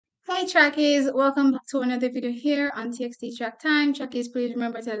Hey Trackies, welcome back to another video here on TXT Track Time. Trackies, please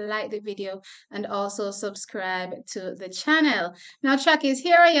remember to like the video and also subscribe to the channel. Now Trackies,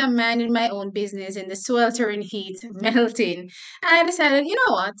 here I am minding my own business in the sweltering heat, melting. And I decided, you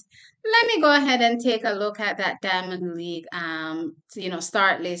know what? Let me go ahead and take a look at that Diamond League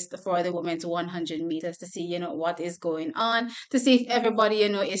start list for the women's 100 meters to see, what is going on, to see if everybody,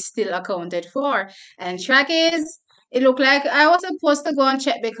 is still accounted for. And Trackies, it looked like I was supposed to go and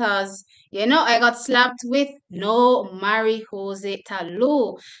check because, I got slapped with no Mari Jose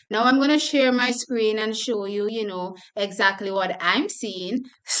Talou. Now I'm going to share my screen and show you, exactly what I'm seeing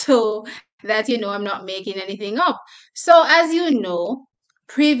so that, I'm not making anything up. So as you know,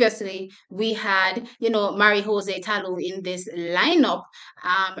 previously we had, Mari Jose Talou in this lineup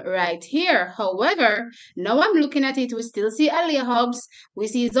right here. However, now I'm looking at it, we still see Alia Hobbs, we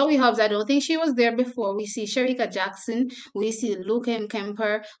see Zoe Hobbs. I don't think she was there before. We see Shericka Jackson, we see Luke M.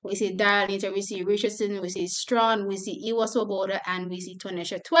 Kemper, we see Darlington, we see Richardson, we see Strawn, we see Iwa Swoboda, and we see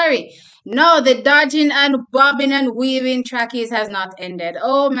Tonesha Twerry. No, the dodging and bobbing and weaving trackies has not ended.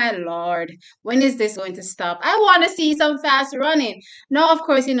 Oh my lord. When is this going to stop? I want to see some fast running. Now, of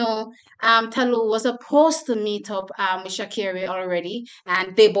course, Talou was supposed to meet up with Sha'carri already,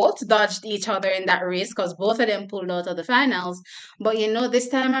 and they both dodged each other in that race because both of them pulled out of the finals. But this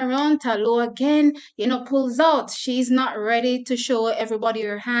time around, Talou again, pulls out. She's not ready to show everybody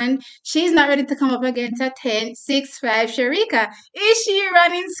her hand. She's not ready to come up against a 10-6-5 Shericka. Is she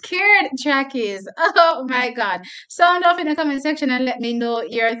running scared, Trackies? Oh my God. Sound off in the comment section and let me know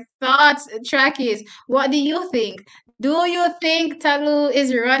your thoughts, Trackies. What do you think? Do you think Talou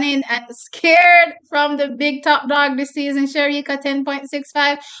is running and scared from the big top dog this season, Shericka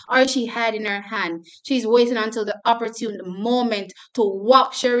 10.65, or is she hiding her hand? She's waiting until the opportune moment to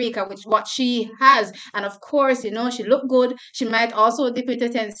whop Shericka with what she has. And of course, she looked good. She might also dip into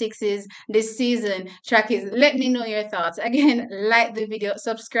 10-6s this season. Trackies, let me know your thoughts. Again, like the video,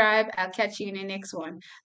 subscribe. I'll catch you in the next one.